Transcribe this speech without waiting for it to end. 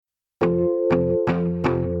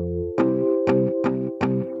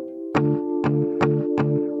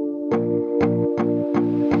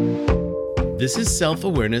This is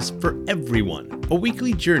Self-Awareness for Everyone, a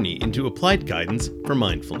weekly journey into applied guidance for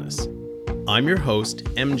mindfulness. I'm your host,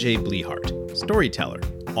 MJ Blehart, storyteller,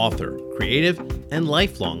 author, creative, and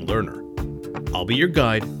lifelong learner. I'll be your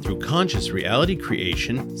guide through conscious reality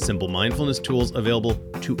creation, simple mindfulness tools available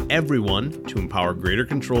to everyone to empower greater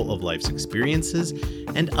control of life's experiences,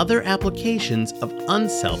 and other applications of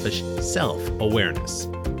unselfish self-awareness.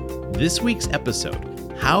 This week's episode: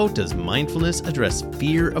 how does mindfulness address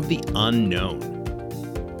fear of the unknown?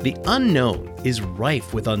 The unknown is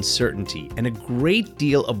rife with uncertainty, and a great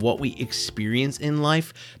deal of what we experience in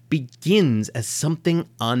life begins as something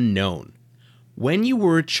unknown. When you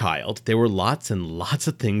were a child, there were lots and lots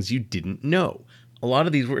of things you didn't know. A lot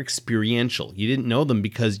of these were experiential. You didn't know them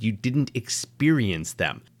because you didn't experience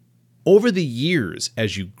them. Over the years,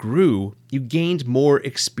 as you grew, you gained more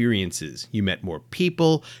experiences. You met more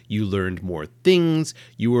people, you learned more things,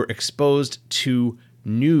 you were exposed to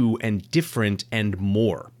new and different and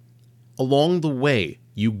more. Along the way,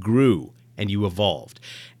 you grew and you evolved.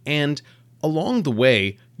 And along the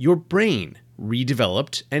way, your brain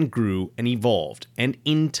redeveloped and grew and evolved. And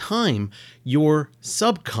in time, your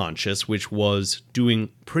subconscious, which was doing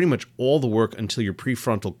pretty much all the work until your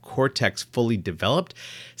prefrontal cortex fully developed,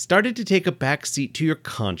 started to take a backseat to your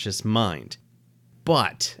conscious mind.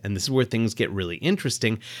 But, and this is where things get really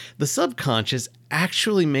interesting, the subconscious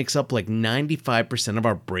actually makes up like 95% of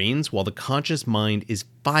our brains, while the conscious mind is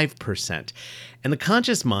 5%. And the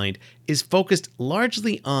conscious mind is focused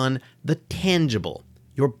largely on the tangible.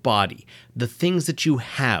 Your body, the things that you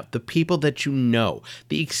have, the people that you know,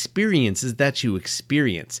 the experiences that you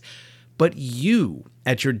experience. But you,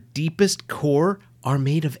 at your deepest core, are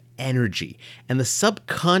made of energy, and the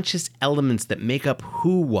subconscious elements that make up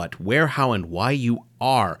who, what, where, how, and why you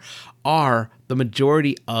are the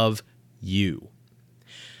majority of you.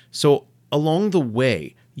 So along the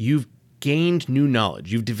way, you've gained new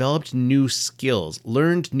knowledge, you've developed new skills,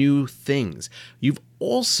 learned new things. You've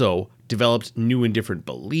also developed new and different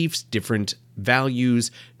beliefs, different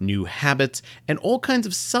values, new habits, and all kinds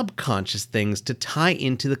of subconscious things to tie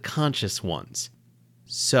into the conscious ones.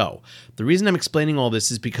 So, the reason I'm explaining all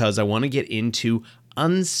this is because I want to get into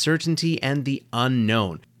uncertainty and the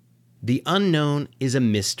unknown. The unknown is a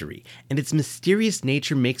mystery, and its mysterious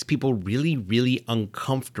nature makes people really, really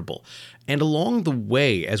uncomfortable. And along the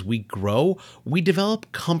way, as we grow, we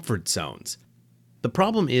develop comfort zones. The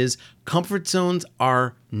problem is, comfort zones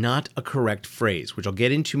are not a correct phrase, which I'll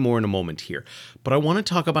get into more in a moment here. But I want to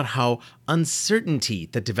talk about how uncertainty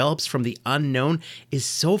that develops from the unknown is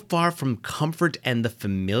so far from comfort and the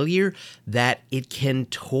familiar that it can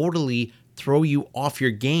totally throw you off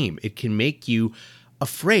your game. It can make you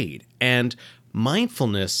afraid. And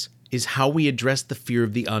mindfulness is how we address the fear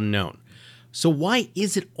of the unknown. So why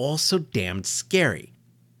is it all so damned scary?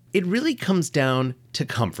 It really comes down to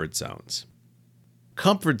comfort zones.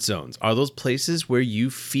 Comfort zones are those places where you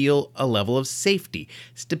feel a level of safety,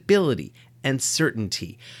 stability, and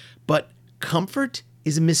certainty. But comfort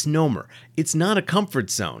is a misnomer. It's not a comfort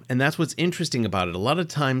zone, and that's what's interesting about it. A lot of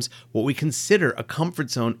times, what we consider a comfort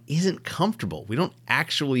zone isn't comfortable. We don't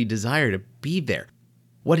actually desire to be there.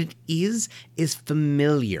 What it is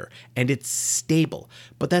familiar, and it's stable.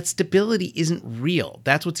 But that stability isn't real.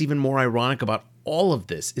 That's what's even more ironic about all of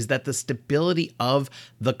this, is that the stability of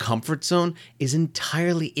the comfort zone is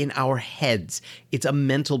entirely in our heads. It's a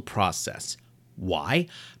mental process. Why?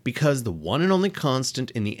 Because the one and only constant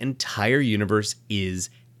in the entire universe is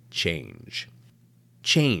change.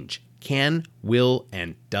 Change can, will,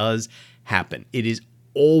 and does happen. It is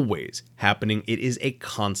always happening. It is a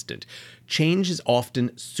constant. Change is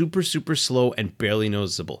often super, super slow and barely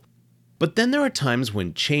noticeable. But then there are times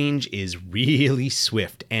when change is really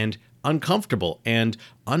swift and uncomfortable and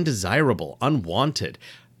undesirable, unwanted,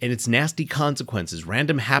 and its nasty consequences,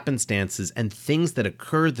 random happenstances, and things that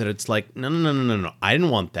occur that it's like, no, I didn't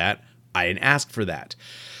want that. I didn't ask for that.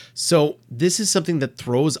 So this is something that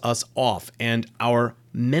throws us off, and our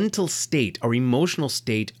mental state, our emotional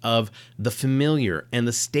state of the familiar and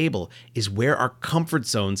the stable is where our comfort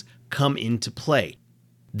zones come into play.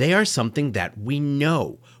 They are something that we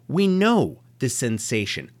know. We know this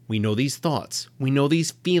sensation. We know these thoughts. We know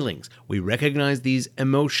these feelings. We recognize these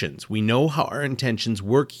emotions. We know how our intentions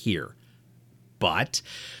work here. But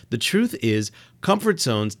the truth is, comfort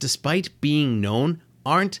zones, despite being known,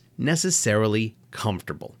 aren't necessarily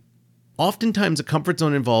comfortable. Oftentimes, a comfort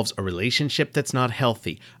zone involves a relationship that's not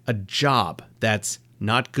healthy, a job that's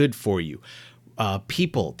not good for you,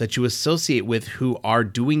 people that you associate with who are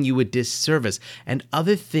doing you a disservice, and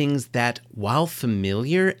other things that, while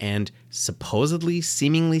familiar and supposedly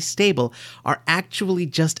seemingly stable, are actually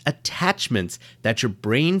just attachments that your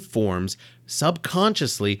brain forms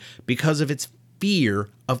subconsciously because of its fear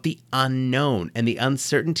of the unknown and the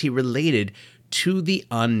uncertainty related to the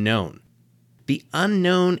unknown. The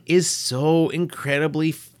unknown is so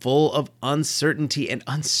incredibly full of uncertainty, and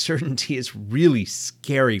uncertainty is really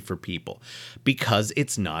scary for people because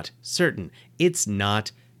it's not certain. It's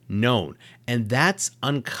not known. And that's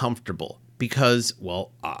uncomfortable because,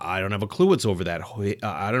 well, I don't have a clue what's over that.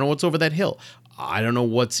 I don't know what's over that hill. I don't know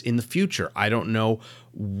what's in the future. I don't know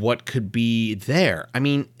what could be there. I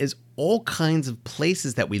mean, there's all kinds of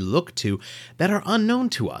places that we look to that are unknown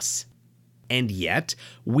to us. And yet,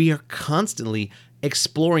 we are constantly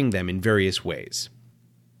exploring them in various ways.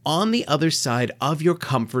 On the other side of your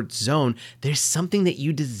comfort zone, there's something that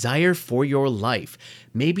you desire for your life.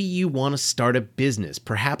 Maybe you want to start a business.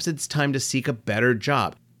 Perhaps it's time to seek a better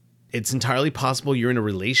job. It's entirely possible you're in a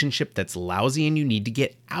relationship that's lousy and you need to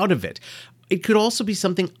get out of it. It could also be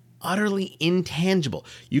something utterly intangible.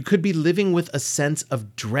 You could be living with a sense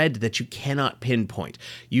of dread that you cannot pinpoint.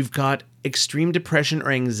 You've got extreme depression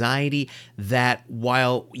or anxiety that,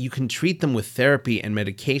 while you can treat them with therapy and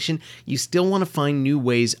medication, you still want to find new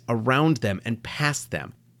ways around them and past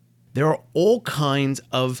them. There are all kinds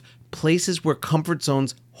of places where comfort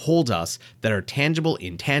zones hold us that are tangible,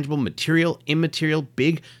 intangible, material, immaterial,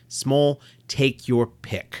 big, small, take your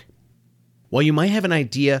pick. While you might have an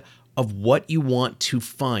idea of what you want to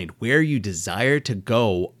find, where you desire to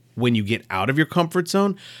go when you get out of your comfort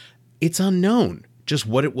zone, it's unknown just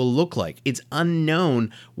what it will look like. It's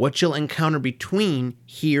unknown what you'll encounter between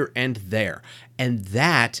here and there. And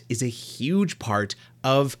that is a huge part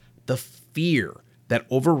of the fear that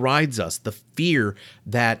overrides us, the fear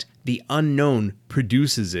that the unknown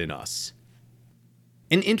produces in us.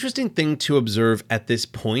 An interesting thing to observe at this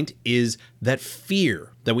point is that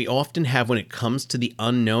fear that we often have when it comes to the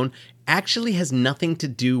unknown actually has nothing to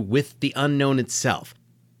do with the unknown itself.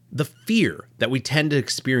 The fear that we tend to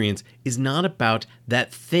experience is not about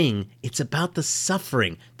that thing, it's about the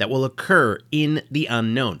suffering that will occur in the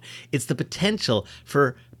unknown. It's the potential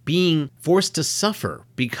for being forced to suffer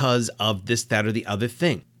because of this, that, or the other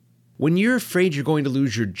thing. When you're afraid you're going to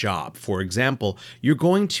lose your job, for example, you're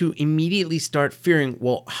going to immediately start fearing,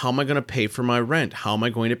 well, how am I going to pay for my rent? How am I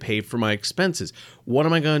going to pay for my expenses? What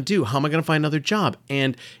am I going to do? How am I going to find another job?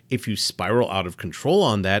 And if you spiral out of control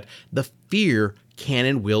on that, the fear can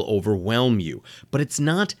and will overwhelm you. But it's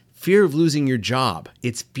not fear of losing your job.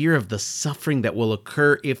 It's fear of the suffering that will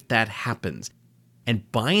occur if that happens.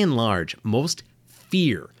 And by and large, most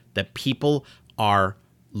fear that people are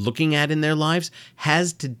looking at in their lives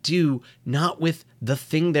has to do not with the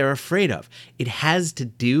thing they're afraid of. It has to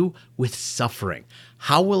do with suffering.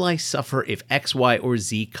 How will I suffer if X, Y, or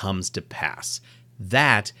Z comes to pass?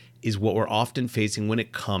 That is what we're often facing when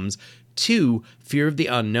it comes to fear of the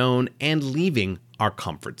unknown and leaving our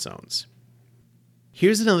comfort zones.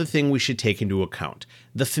 Here's another thing we should take into account.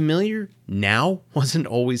 The familiar now wasn't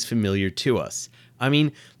always familiar to us. I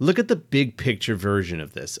mean, look at the big picture version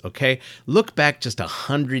of this, okay? Look back just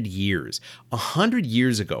 100 years. 100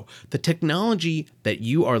 years ago, the technology that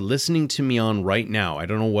you are listening to me on right now, I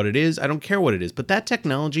don't know what it is, I don't care what it is, but that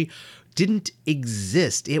technology didn't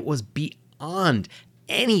exist. It was beyond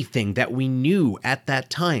anything that we knew at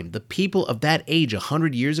that time. The people of that age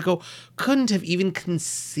 100 years ago couldn't have even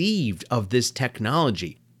conceived of this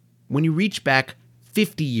technology. When you reach back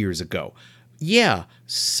 50 years ago, yeah,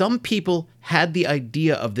 some people had the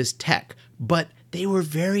idea of this tech, but they were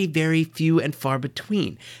very, very few and far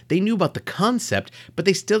between. They knew about the concept, but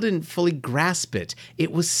they still didn't fully grasp it.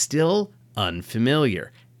 It was still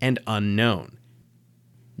unfamiliar and unknown.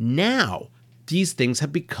 Now, these things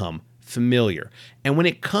have become familiar. And when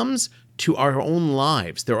it comes to our own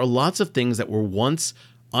lives, there are lots of things that were once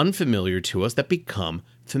unfamiliar to us that become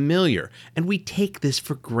familiar, and we take this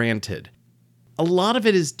for granted. A lot of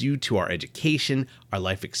it is due to our education, our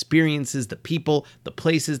life experiences, the people, the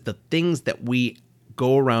places, the things that we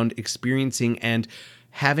go around experiencing and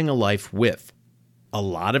having a life with. A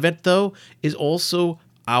lot of it, though, is also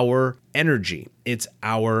our energy. It's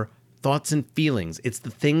our thoughts and feelings. It's the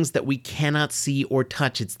things that we cannot see or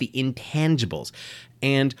touch. It's the intangibles.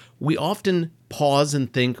 And we often pause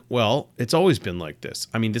and think, well, it's always been like this.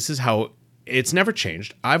 I mean, this is how it's never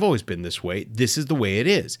changed. I've always been this way. This is the way it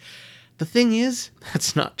is. The thing is,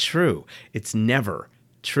 that's not true. It's never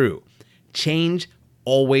true. Change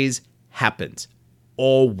always happens.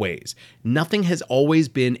 Always. Nothing has always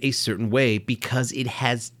been a certain way because it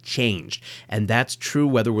has changed. And that's true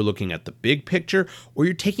whether we're looking at the big picture or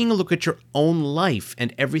you're taking a look at your own life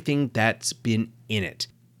and everything that's been in it.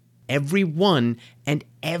 Everyone and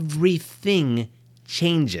everything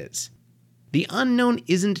changes. The unknown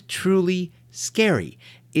isn't truly scary.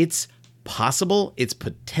 It's possible, it's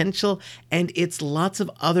potential, and it's lots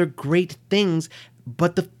of other great things,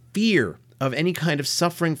 but the fear of any kind of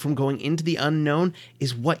suffering from going into the unknown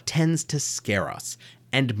is what tends to scare us.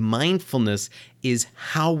 And mindfulness is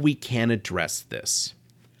how we can address this.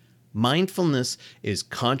 Mindfulness is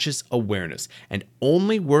conscious awareness and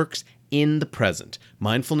only works in the present.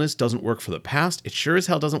 Mindfulness doesn't work for the past. It sure as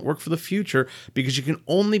hell doesn't work for the future because you can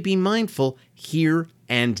only be mindful here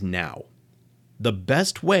and now. The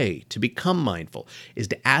best way to become mindful is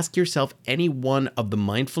to ask yourself any one of the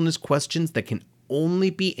mindfulness questions that can only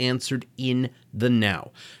be answered in the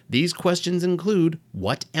now. These questions include,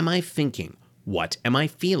 what am I thinking? What am I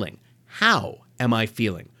feeling? How am I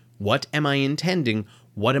feeling? What am I intending?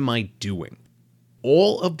 What am I doing?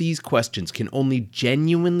 All of these questions can only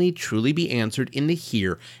genuinely, truly be answered in the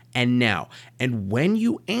here and now. And when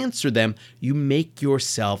you answer them, you make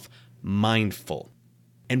yourself mindful.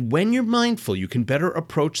 And when you're mindful, you can better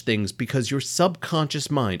approach things because your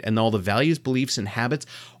subconscious mind and all the values, beliefs, and habits,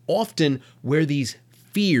 often where these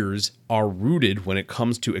fears are rooted when it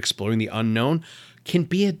comes to exploring the unknown, can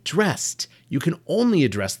be addressed. You can only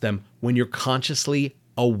address them when you're consciously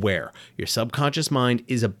aware. Your subconscious mind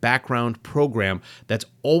is a background program that's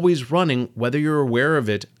always running, whether you're aware of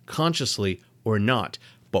it consciously or not.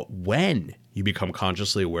 But when you become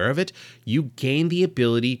consciously aware of it, you gain the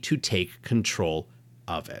ability to take control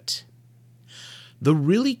of it. The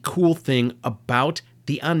really cool thing about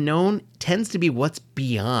the unknown tends to be what's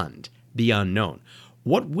beyond the unknown.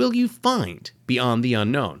 What will you find beyond the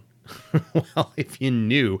unknown? Well, if you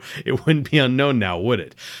knew, it wouldn't be unknown now, would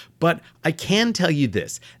it? But I can tell you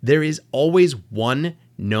this, there is always one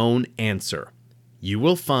known answer. You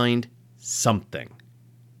will find something.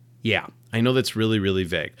 Yeah, I know that's really, really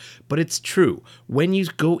vague, but it's true. When you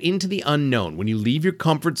go into the unknown, when you leave your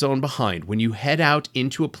comfort zone behind, when you head out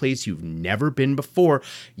into a place you've never been before,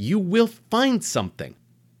 you will find something.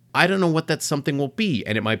 I don't know what that something will be,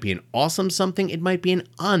 and it might be an awesome something, it might be an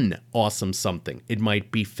unawesome something, it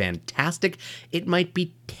might be fantastic, it might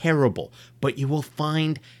be terrible, but you will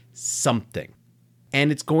find something.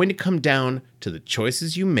 And it's going to come down to the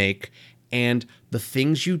choices you make and the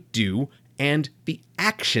things you do and the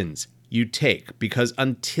actions you take, because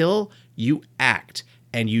until you act,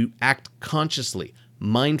 and you act consciously,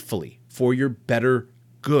 mindfully, for your better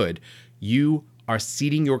good, you are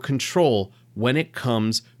ceding your control when it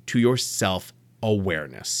comes to your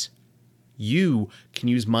self-awareness. You can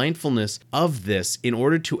use mindfulness of this in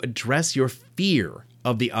order to address your fear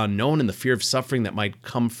of the unknown and the fear of suffering that might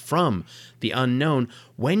come from the unknown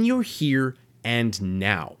when you're here and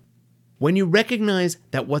now. When you recognize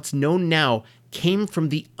that what's known now came from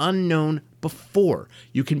the unknown before,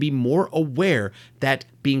 you can be more aware that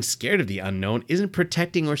being scared of the unknown isn't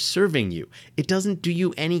protecting or serving you. It doesn't do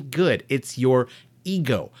you any good. It's your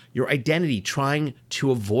ego, your identity trying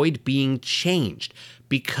to avoid being changed,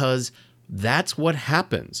 because that's what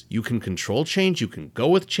happens. You can control change, you can go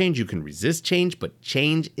with change, you can resist change, but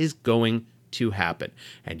change is going to happen,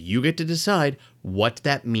 and you get to decide what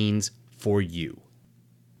that means for you.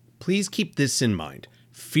 Please keep this in mind.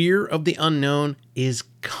 Fear of the unknown is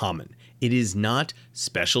common. It is not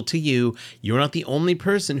special to you. You're not the only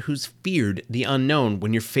person who's feared the unknown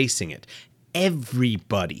when you're facing it.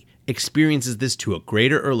 Everybody experiences this to a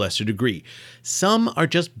greater or lesser degree. Some are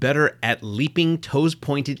just better at leaping toes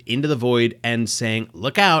pointed into the void and saying,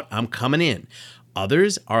 "Look out, I'm coming in."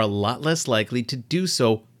 Others are a lot less likely to do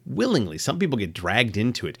so willingly. Some people get dragged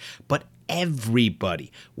into it, but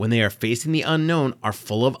everybody, when they are facing the unknown, are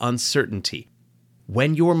full of uncertainty.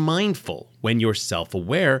 When you're mindful, when you're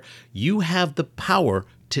self-aware, you have the power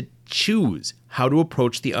to choose how to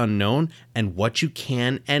approach the unknown and what you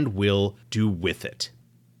can and will do with it.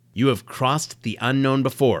 You have crossed the unknown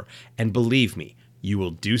before, and believe me, you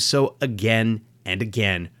will do so again and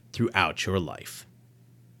again throughout your life.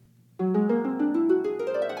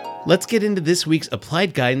 Let's get into this week's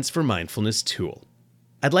Applied Guidance for Mindfulness tool.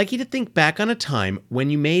 I'd like you to think back on a time when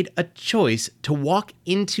you made a choice to walk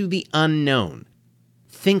into the unknown.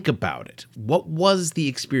 Think about it. What was the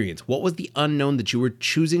experience? What was the unknown that you were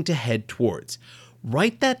choosing to head towards?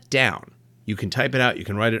 Write that down. You can type it out, you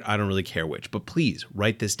can write it, I don't really care which, but please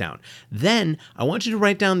write this down. Then I want you to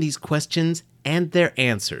write down these questions and their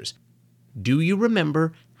answers. Do you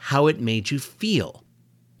remember how it made you feel?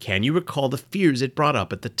 Can you recall the fears it brought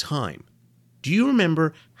up at the time? Do you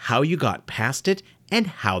remember how you got past it and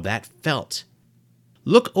how that felt?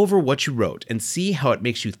 Look over what you wrote and see how it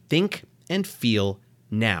makes you think and feel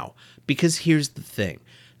now. Because here's the thing.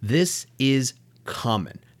 This is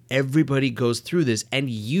common. Everybody goes through this, and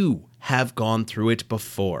you have gone through it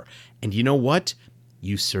before. And you know what?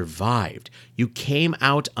 You survived. You came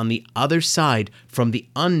out on the other side from the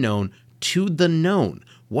unknown to the known.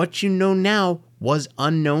 What you know now was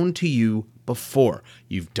unknown to you before.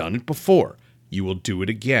 You've done it before. You will do it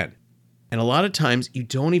again. And a lot of times you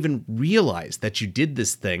don't even realize that you did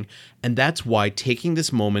this thing. And that's why taking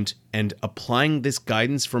this moment and applying this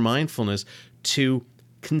guidance for mindfulness to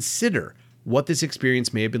consider what this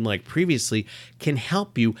experience may have been like previously can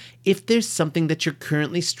help you if there's something that you're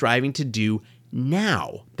currently striving to do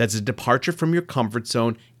now that's a departure from your comfort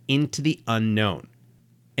zone into the unknown.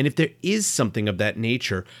 And if there is something of that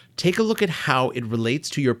nature, take a look at how it relates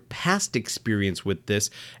to your past experience with this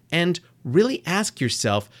and really ask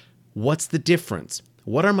yourself, what's the difference?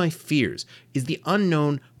 What are my fears? Is the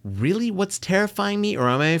unknown really what's terrifying me, or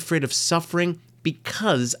am I afraid of suffering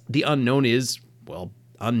because the unknown is, well,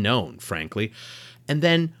 unknown, frankly? And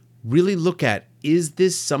then really look at, is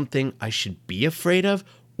this something I should be afraid of,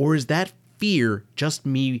 or is that fear just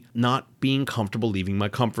me not being comfortable leaving my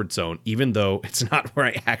comfort zone, even though it's not where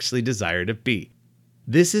I actually desire to be?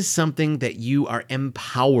 This is something that you are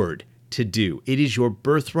empowered to do. It is your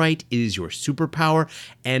birthright, it is your superpower,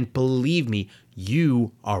 and believe me,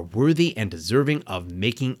 you are worthy and deserving of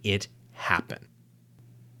making it happen.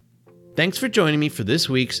 Thanks for joining me for this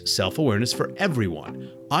week's Self-Awareness for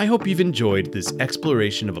Everyone. I hope you've enjoyed this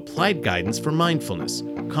exploration of applied guidance for mindfulness,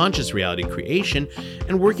 conscious reality creation,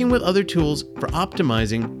 and working with other tools for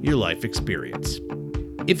optimizing your life experience.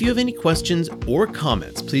 If you have any questions or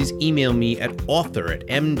comments, please email me at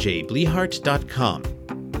author@mjblehart.com.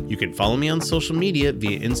 You can follow me on social media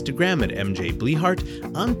via Instagram at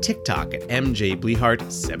mjblehart, on TikTok at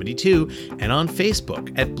mjblehart72, and on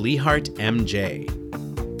Facebook at blehartmj.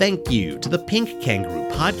 Thank you to the Pink Kangaroo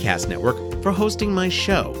Podcast Network for hosting my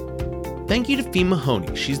show. Thank you to Fee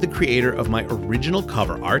Mahoney. She's the creator of my original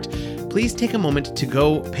cover art. Please take a moment to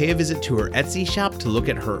go pay a visit to her Etsy shop to look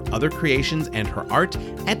at her other creations and her art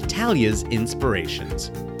at Talia's Inspirations.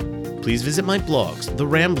 Please visit my blogs, The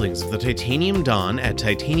Ramblings of the Titanium Dawn at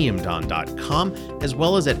titaniumdawn.com, as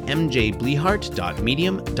well as at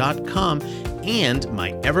mjblehart.medium.com, and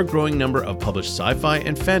my ever-growing number of published sci-fi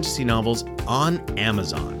and fantasy novels on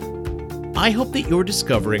Amazon. I hope that you're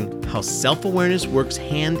discovering how self-awareness works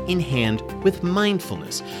hand in hand with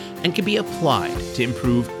mindfulness and can be applied to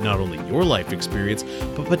improve not only your life experience,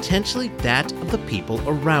 but potentially that of the people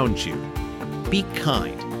around you. Be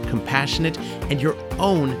kind, compassionate, and your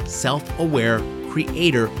own self-aware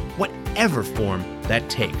creator, whatever form that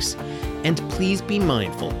takes. And please be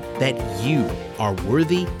mindful that you are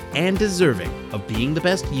worthy and deserving of being the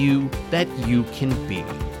best you that you can be.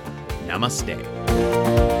 Namaste.